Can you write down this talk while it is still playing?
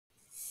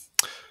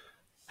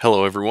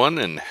Hello, everyone,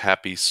 and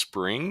happy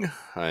spring.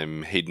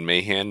 I'm Hayden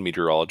Mahan,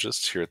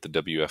 meteorologist here at the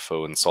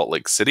WFO in Salt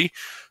Lake City,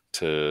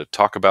 to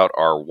talk about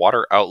our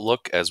water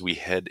outlook as we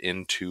head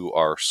into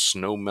our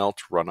snowmelt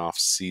runoff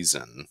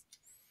season.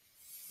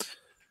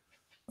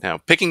 Now,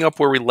 picking up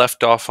where we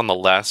left off on the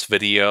last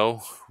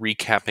video,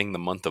 recapping the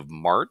month of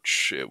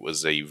March, it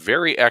was a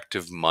very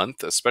active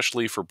month,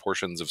 especially for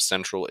portions of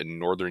central and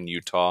northern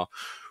Utah,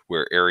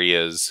 where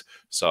areas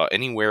saw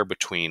anywhere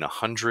between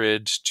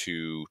 100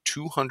 to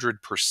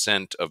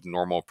 200% of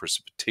normal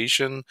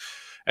precipitation.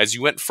 As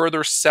you went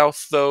further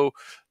south, though,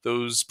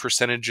 those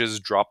percentages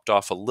dropped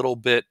off a little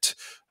bit,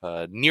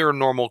 near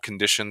normal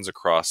conditions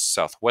across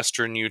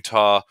southwestern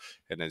Utah,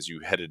 and as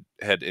you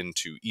head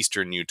into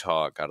eastern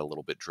Utah, it got a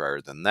little bit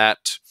drier than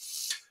that.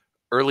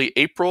 Early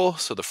April,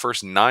 so the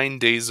first 9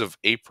 days of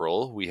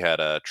April, we had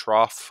a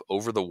trough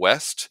over the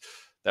west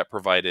that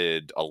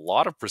provided a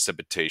lot of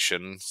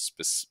precipitation,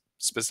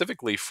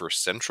 specifically for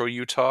central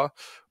Utah,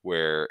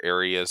 where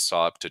areas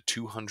saw up to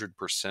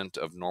 200%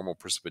 of normal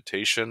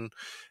precipitation.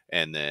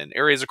 And then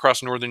areas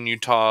across northern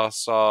Utah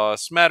saw a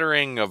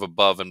smattering of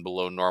above and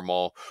below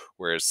normal,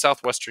 whereas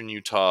southwestern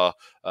Utah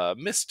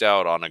missed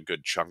out on a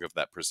good chunk of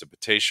that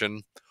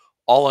precipitation.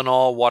 All in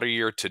all, water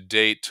year to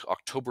date,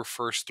 October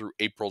 1st through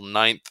April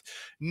 9th,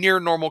 near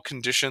normal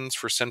conditions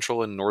for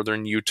central and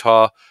northern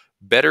Utah.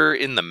 Better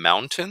in the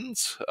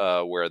mountains,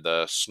 where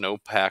the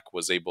snowpack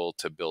was able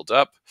to build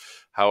up.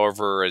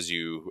 However, as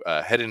you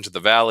head into the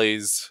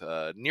valleys,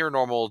 near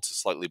normal to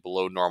slightly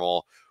below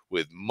normal,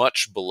 with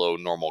much below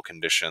normal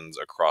conditions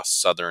across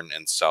southern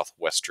and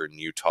southwestern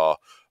Utah,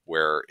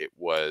 where it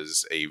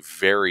was a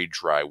very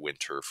dry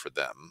winter for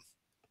them.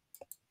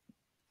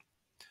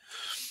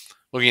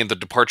 Looking at the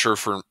departure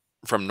from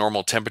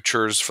normal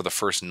temperatures for the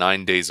first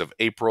 9 days of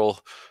April,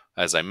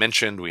 as I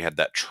mentioned, we had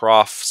that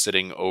trough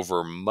sitting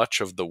over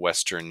much of the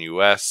western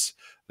U.S.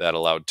 that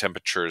allowed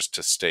temperatures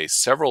to stay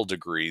several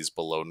degrees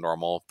below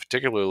normal,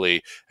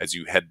 particularly as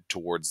you head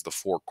towards the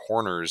Four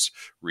Corners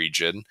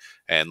region.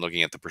 And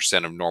looking at the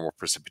percent of normal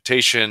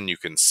precipitation, you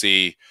can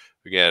see,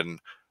 again,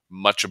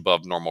 much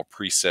above normal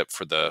precip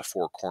for the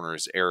Four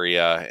Corners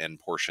area and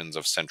portions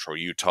of central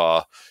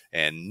Utah,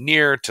 and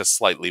near to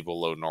slightly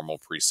below normal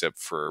precip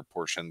for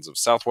portions of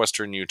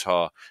southwestern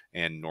Utah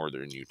and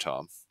northern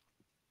Utah.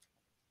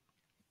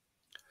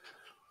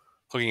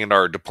 Looking at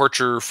our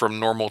departure from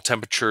normal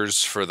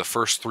temperatures for the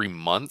first 3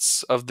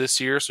 months of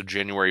this year, so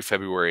January,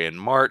 February, and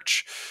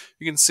March,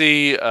 you can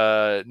see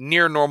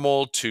near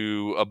normal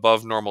to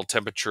above normal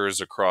temperatures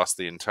across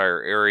the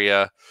entire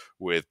area,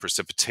 with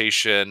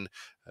precipitation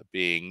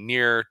being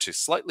near to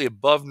slightly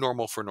above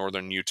normal for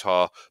northern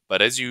Utah.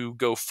 But as you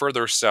go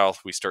further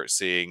south, we start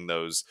seeing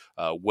those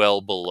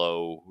well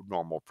below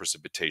normal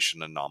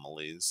precipitation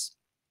anomalies.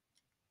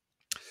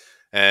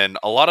 And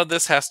a lot of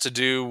this has to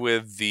do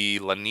with the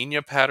La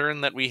Nina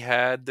pattern that we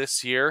had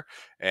this year.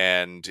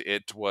 And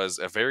it was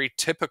a very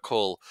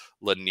typical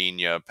La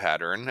Nina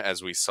pattern,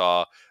 as we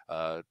saw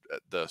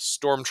the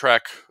storm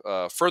track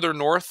further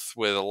north,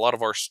 with a lot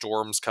of our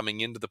storms coming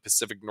into the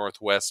Pacific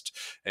Northwest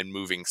and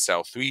moving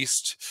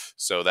southeast.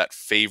 So that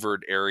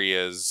favored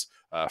areas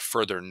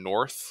further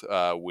north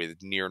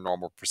with near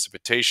normal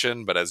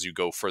precipitation. But as you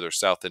go further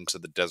south into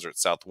the desert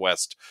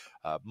Southwest,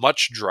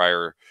 much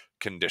drier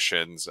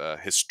conditions,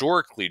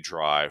 historically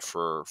dry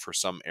for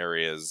some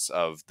areas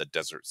of the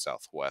desert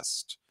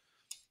Southwest.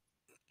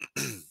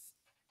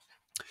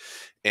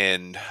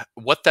 And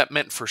what that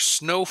meant for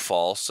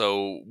snowfall,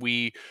 so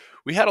we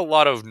had a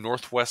lot of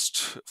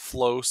northwest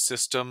flow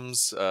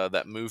systems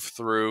that move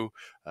through.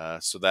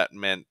 So that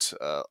meant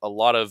a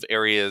lot of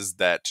areas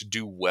that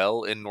do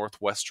well in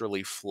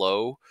northwesterly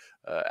flow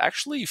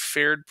actually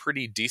fared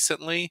pretty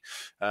decently.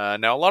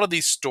 Now, a lot of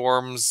these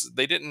storms,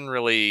 they didn't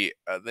really,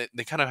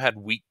 they kind of had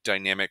weak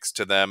dynamics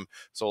to them.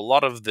 So a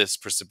lot of this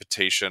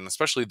precipitation,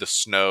 especially the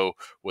snow,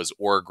 was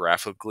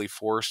orographically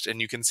forced. And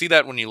you can see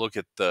that when you look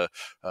at the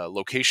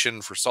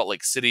location for Salt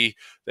Lake City.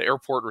 The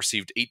airport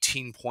received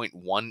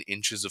 18.1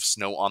 inches of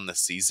snow on the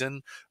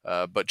season,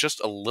 but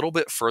just a little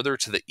bit further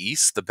to the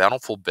east, the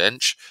Bountiful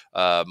Bench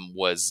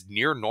was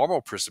near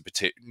normal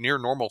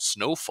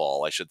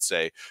snowfall, I should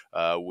say,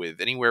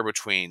 with anywhere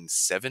between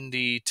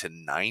 70 to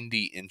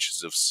 90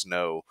 inches of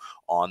snow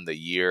on the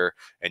year.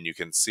 And you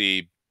can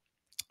see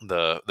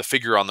the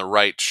figure on the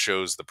right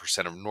shows the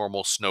percent of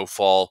normal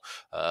snowfall.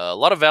 A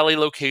lot of valley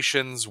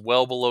locations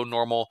well below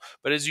normal,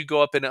 but as you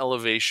go up in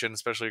elevation,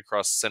 especially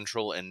across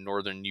central and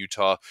northern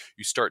Utah,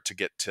 you start to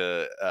get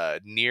to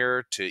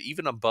near to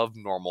even above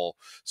normal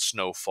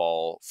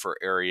snowfall for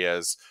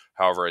areas.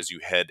 However, as you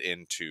head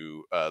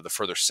into the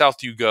further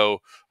south you go,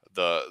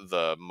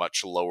 the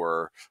much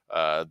lower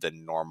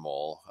than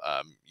normal,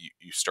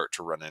 you start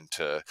to run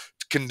into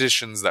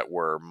conditions that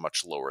were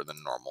much lower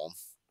than normal.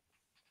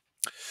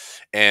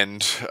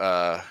 And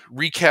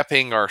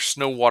recapping our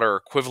snow water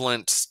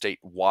equivalent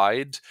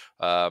statewide,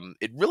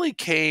 it really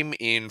came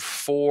in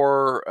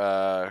four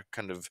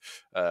kind of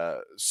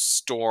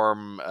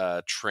storm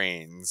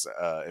trains,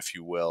 if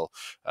you will.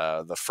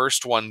 The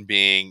first one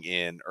being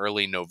in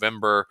early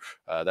November.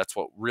 That's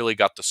what really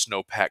got the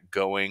snowpack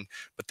going.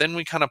 But then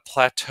we kind of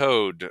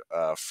plateaued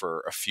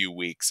for a few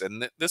weeks.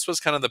 And this was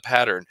kind of the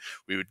pattern.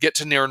 We would get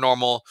to near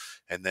normal,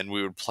 and then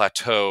we would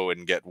plateau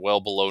and get well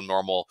below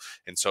normal.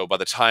 And so by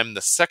the time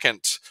the second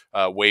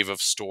wave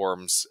of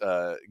storms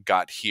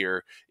got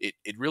here,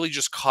 it really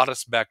just caught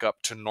us back up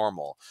to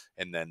normal.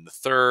 And then the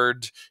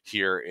third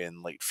here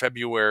in late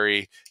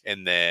February,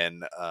 and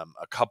then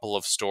a couple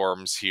of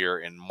storms here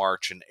in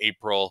March and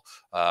April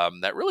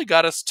that really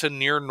got us to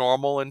near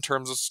normal in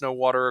terms of snow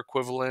water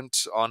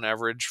equivalent on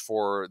average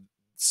for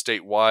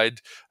statewide.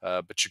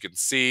 But you can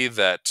see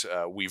that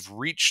we've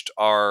reached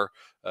our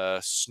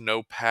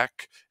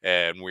snowpack,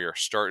 and we are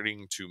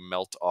starting to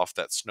melt off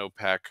that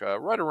snowpack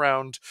right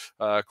around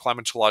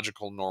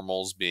climatological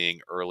normals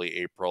being early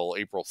April,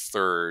 April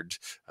 3rd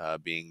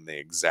being the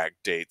exact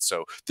date.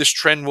 So this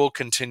trend will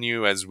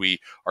continue as we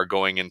are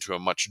going into a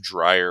much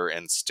drier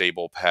and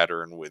stable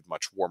pattern with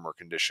much warmer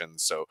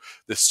conditions. So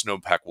this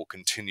snowpack will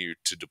continue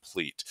to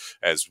deplete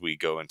as we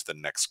go into the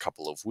next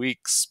couple of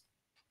weeks.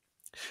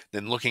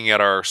 Then looking at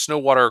our snow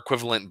water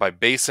equivalent by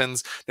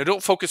basins. Now,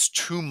 don't focus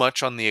too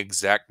much on the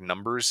exact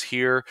numbers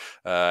here.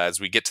 As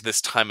we get to this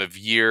time of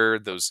year,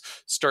 those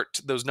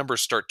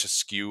numbers start to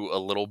skew a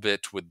little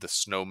bit with the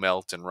snow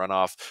melt and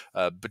runoff.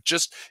 But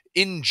just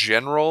in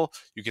general,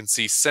 you can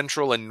see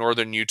central and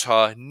northern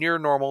Utah near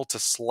normal to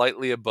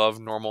slightly above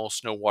normal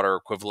snow water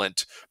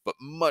equivalent, but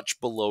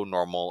much below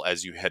normal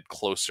as you head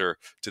closer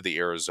to the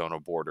Arizona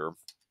border.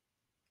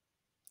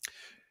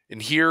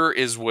 And here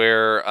is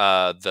where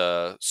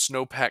the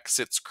snowpack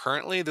sits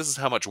currently. This is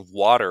how much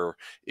water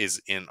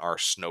is in our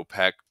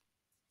snowpack.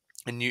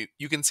 And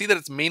you can see that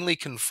it's mainly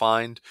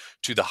confined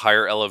to the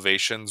higher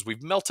elevations.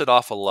 We've melted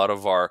off a lot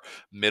of our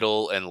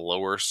middle and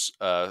lower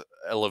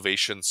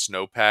elevation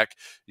snowpack.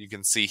 You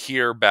can see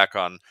here back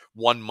on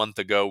 1 month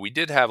ago, we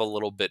did have a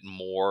little bit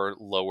more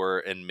lower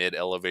and mid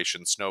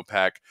elevation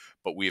snowpack,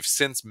 but we have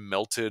since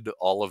melted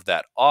all of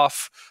that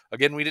off.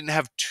 Again, we didn't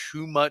have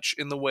too much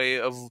in the way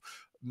of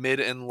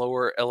mid and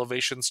lower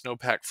elevation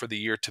snowpack for the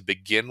year to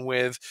begin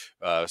with.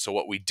 So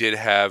what we did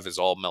have is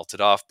all melted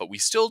off, but we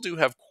still do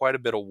have quite a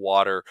bit of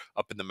water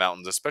up in the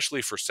mountains,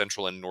 especially for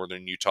central and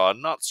northern Utah,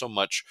 not so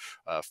much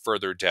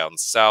further down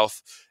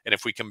south. And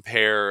if we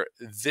compare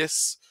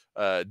this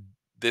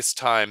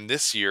time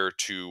this year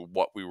to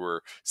what we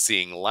were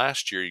seeing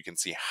last year, you can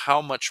see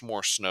how much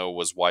more snow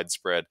was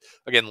widespread.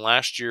 Again,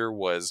 last year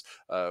was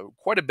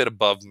quite a bit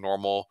above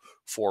normal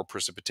for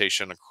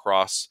precipitation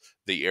across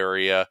the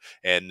area.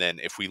 And then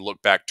if we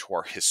look back to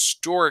our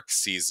historic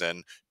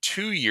season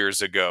 2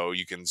 years ago,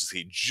 you can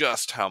see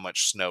just how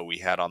much snow we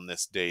had on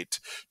this date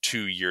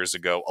 2 years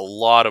ago. A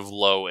lot of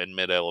low and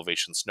mid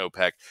elevation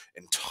snowpack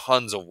and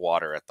tons of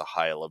water at the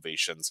high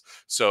elevations.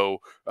 So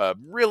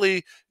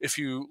really, if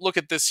you look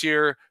at this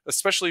year,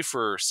 especially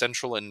for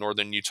central and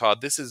northern Utah,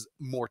 this is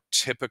more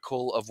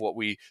typical of what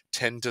we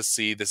tend to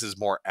see. This is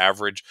more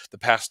average. The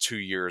past 2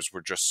 years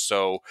were just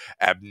so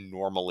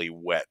abnormally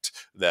wet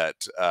that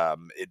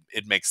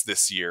it makes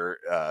this year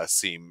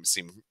seem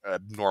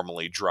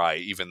abnormally dry,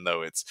 even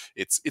though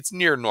it's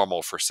near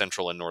normal for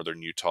central and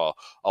northern Utah,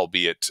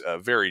 albeit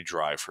very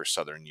dry for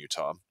southern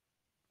Utah.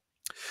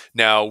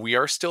 Now, we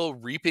are still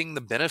reaping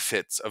the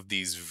benefits of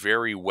these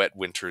very wet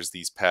winters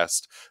these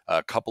past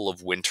couple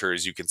of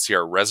winters. You can see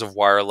our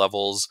reservoir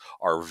levels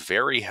are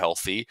very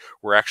healthy.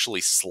 We're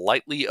actually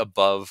slightly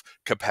above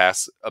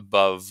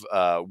above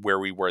where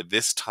we were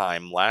this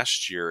time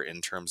last year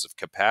in terms of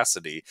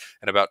capacity,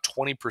 and about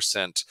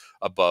 20%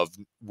 above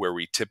where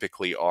we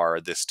typically are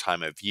this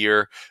time of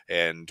year.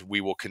 And we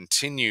will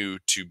continue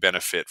to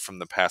benefit from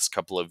the past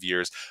couple of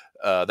years.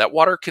 That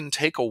water can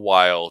take a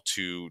while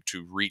to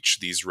reach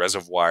these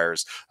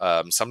reservoirs,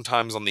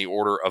 sometimes on the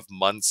order of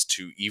months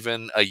to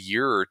even a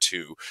year or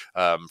two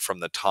from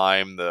the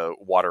time the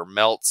water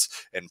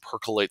melts and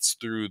percolates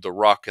through the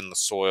rock and the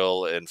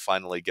soil and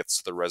finally gets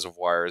to the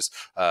reservoirs.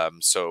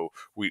 So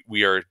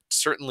we are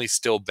certainly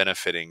still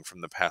benefiting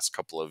from the past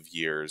couple of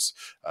years,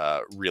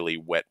 really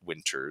wet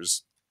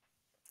winters.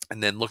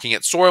 And then looking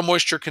at soil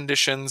moisture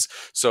conditions.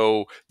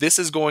 So this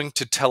is going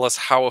to tell us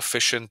how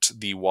efficient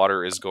the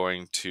water is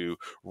going to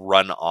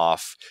run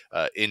off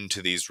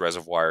into these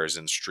reservoirs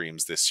and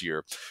streams this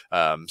year.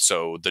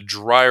 So the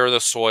drier the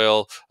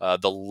soil,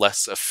 the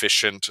less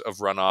efficient of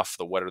runoff.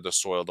 The wetter the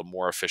soil, the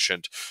more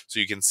efficient. So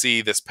you can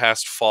see this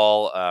past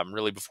fall,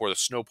 really before the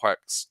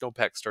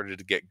snowpack started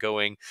to get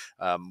going,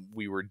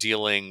 we were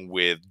dealing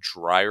with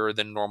drier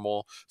than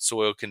normal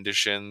soil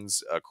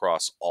conditions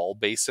across all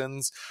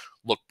basins.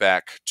 Look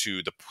back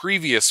to the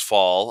previous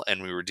fall,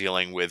 and we were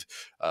dealing with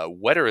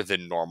wetter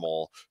than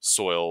normal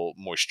soil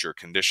moisture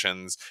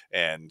conditions.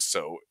 And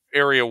so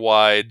area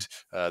wide,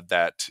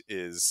 that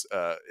is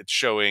it's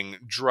showing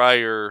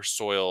drier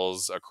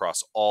soils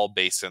across all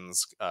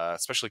basins,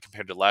 especially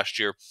compared to last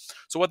year.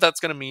 So what that's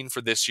going to mean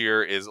for this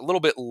year is a little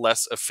bit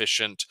less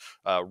efficient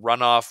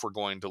runoff. We're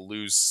going to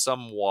lose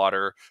some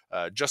water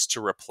just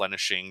to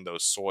replenishing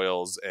those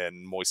soils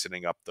and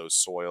moistening up those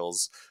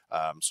soils.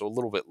 So a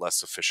little bit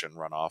less efficient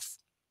runoff.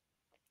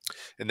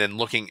 And then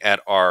looking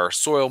at our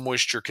soil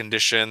moisture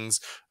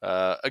conditions,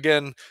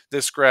 again,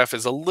 this graph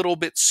is a little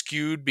bit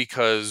skewed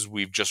because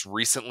we've just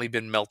recently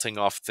been melting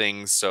off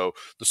things. So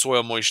the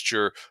soil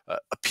moisture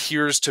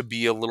appears to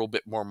be a little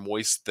bit more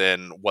moist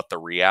than what the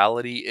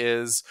reality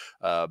is.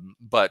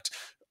 But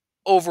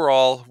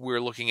overall,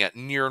 we're looking at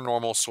near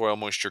normal soil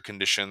moisture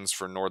conditions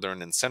for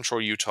northern and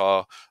central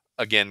Utah,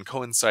 again,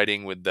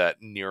 coinciding with that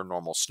near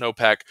normal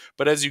snowpack.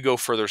 But as you go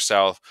further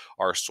south,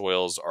 our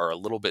soils are a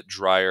little bit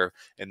drier.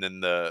 And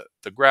then the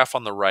graph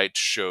on the right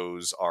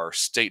shows our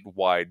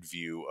statewide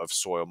view of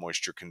soil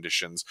moisture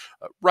conditions,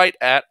 right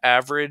at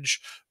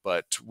average.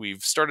 But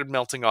we've started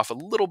melting off a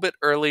little bit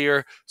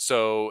earlier,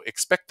 so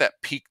expect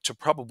that peak to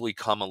probably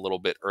come a little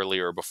bit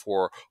earlier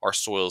before our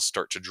soils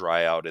start to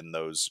dry out in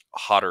those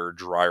hotter,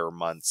 drier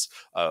months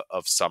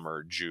of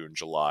summer, June,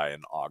 July,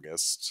 and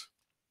August.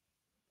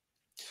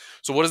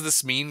 So, what does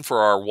this mean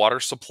for our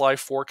water supply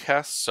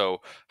forecast?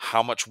 So,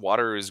 how much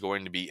water is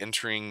going to be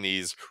entering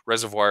these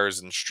reservoirs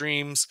and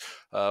streams?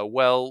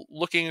 Well,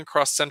 looking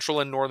across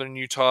central and northern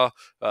Utah,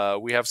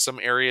 we have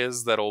some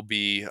areas that'll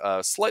be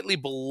slightly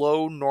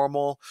below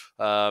normal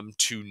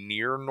to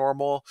near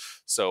normal.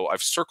 So,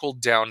 I've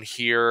circled down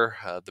here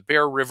the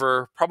Bear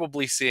River,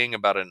 probably seeing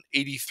about an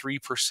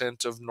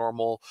 83% of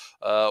normal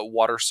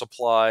water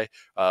supply.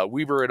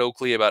 Weber at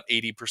Oakley about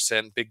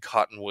 80%, Big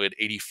Cottonwood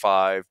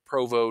 85,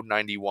 Provo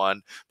 91.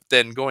 But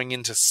then going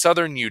into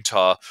southern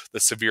Utah, the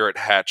Sevier at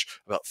Hatch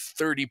about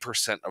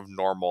 30% of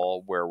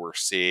normal, where we're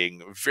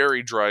seeing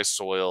very dry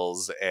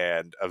soils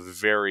and a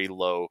very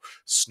low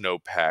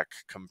snowpack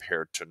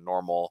compared to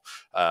normal.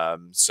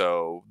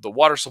 So the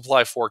water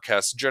supply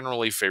forecast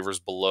generally favors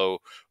below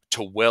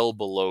to well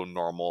below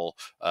normal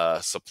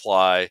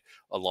supply,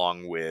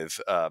 along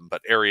with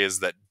but areas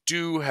that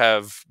do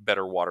have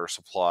better water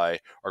supply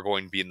are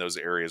going to be in those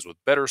areas with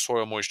better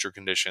soil moisture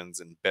conditions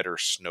and better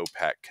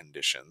snowpack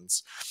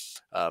conditions.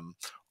 Um,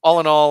 all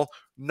in all,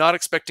 not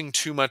expecting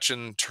too much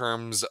in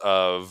terms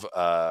of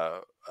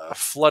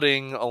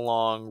flooding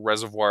along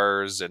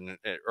reservoirs and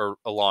or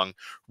along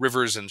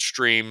rivers and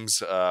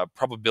streams.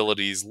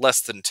 Probabilities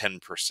less than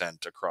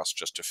 10% across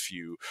just a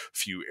few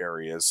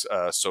areas.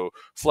 So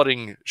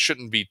flooding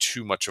shouldn't be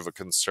too much of a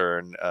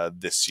concern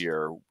this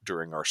year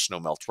during our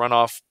snowmelt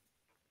runoff.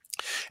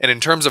 And in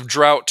terms of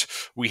drought,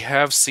 we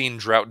have seen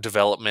drought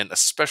development,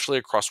 especially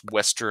across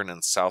western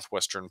and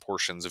southwestern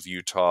portions of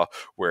Utah,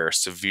 where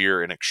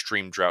severe and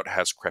extreme drought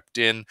has crept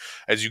in.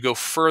 As you go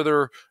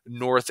further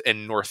north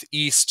and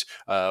northeast,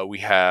 we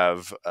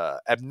have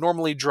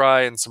abnormally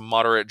dry and some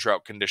moderate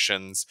drought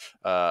conditions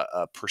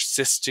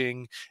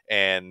persisting.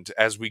 And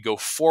as we go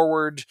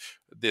forward,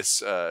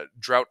 this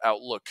drought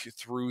outlook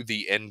through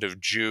the end of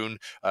June.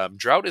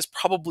 Drought is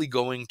probably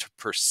going to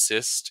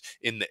persist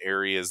in the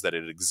areas that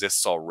it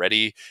exists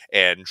already,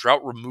 and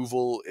drought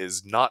removal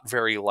is not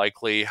very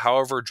likely.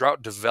 However,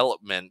 drought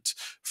development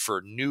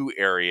for new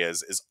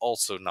areas is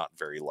also not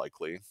very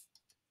likely.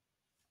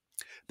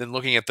 Then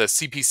looking at the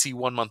CPC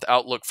 1 month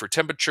outlook for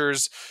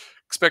temperatures,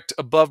 expect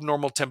above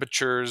normal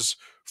temperatures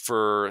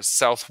for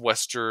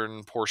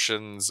southwestern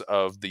portions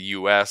of the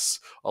US,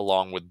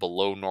 along with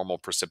below normal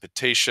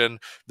precipitation.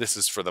 This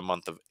is for the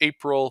month of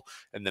April.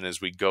 And then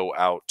as we go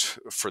out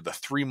for the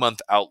 3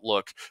 month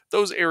outlook,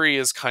 those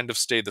areas kind of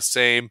stay the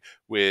same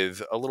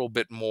with a little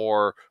bit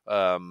more.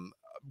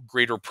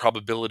 Greater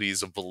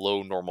probabilities of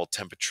below normal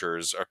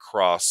temperatures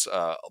across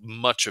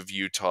much of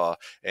Utah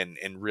and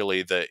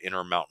really the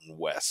Intermountain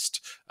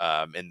West.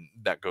 And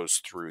that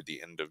goes through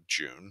the end of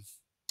June.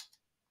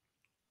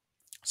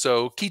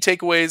 So, key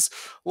takeaways: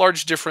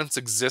 large difference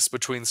exists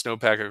between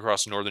snowpack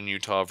across northern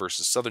Utah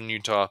versus southern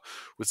Utah,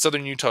 with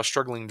southern Utah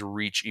struggling to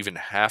reach even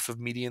half of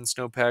median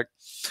snowpack.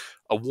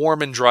 A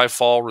warm and dry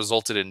fall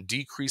resulted in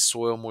decreased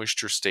soil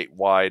moisture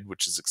statewide,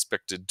 which is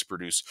expected to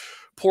produce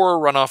poorer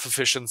runoff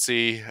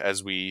efficiency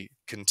as we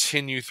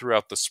continue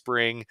throughout the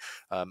spring,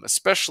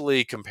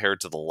 especially compared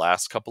to the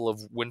last couple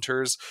of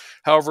winters.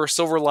 However,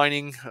 silver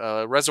lining,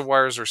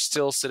 reservoirs are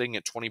still sitting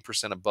at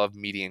 20% above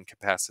median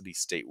capacity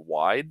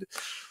statewide.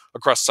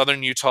 Across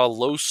southern Utah,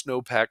 low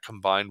snowpack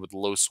combined with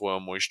low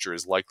soil moisture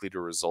is likely to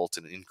result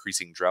in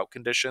increasing drought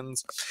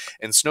conditions.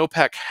 And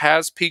snowpack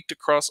has peaked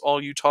across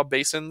all Utah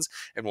basins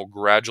and will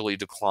gradually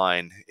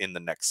decline in the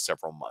next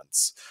several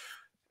months.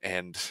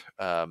 And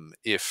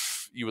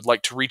if you would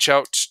like to reach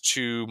out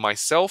to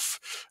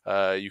myself,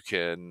 you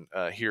can,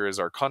 here is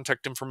our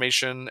contact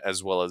information,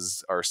 as well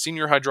as our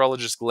senior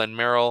hydrologist, Glenn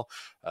Merrill,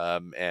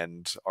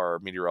 and our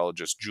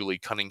meteorologist, Julie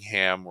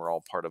Cunningham. We're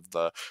all part of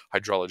the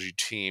hydrology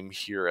team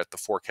here at the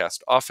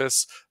Forecast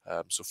office.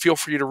 So feel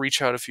free to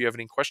reach out if you have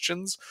any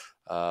questions.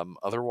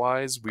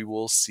 Otherwise, we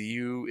will see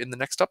you in the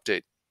next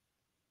update.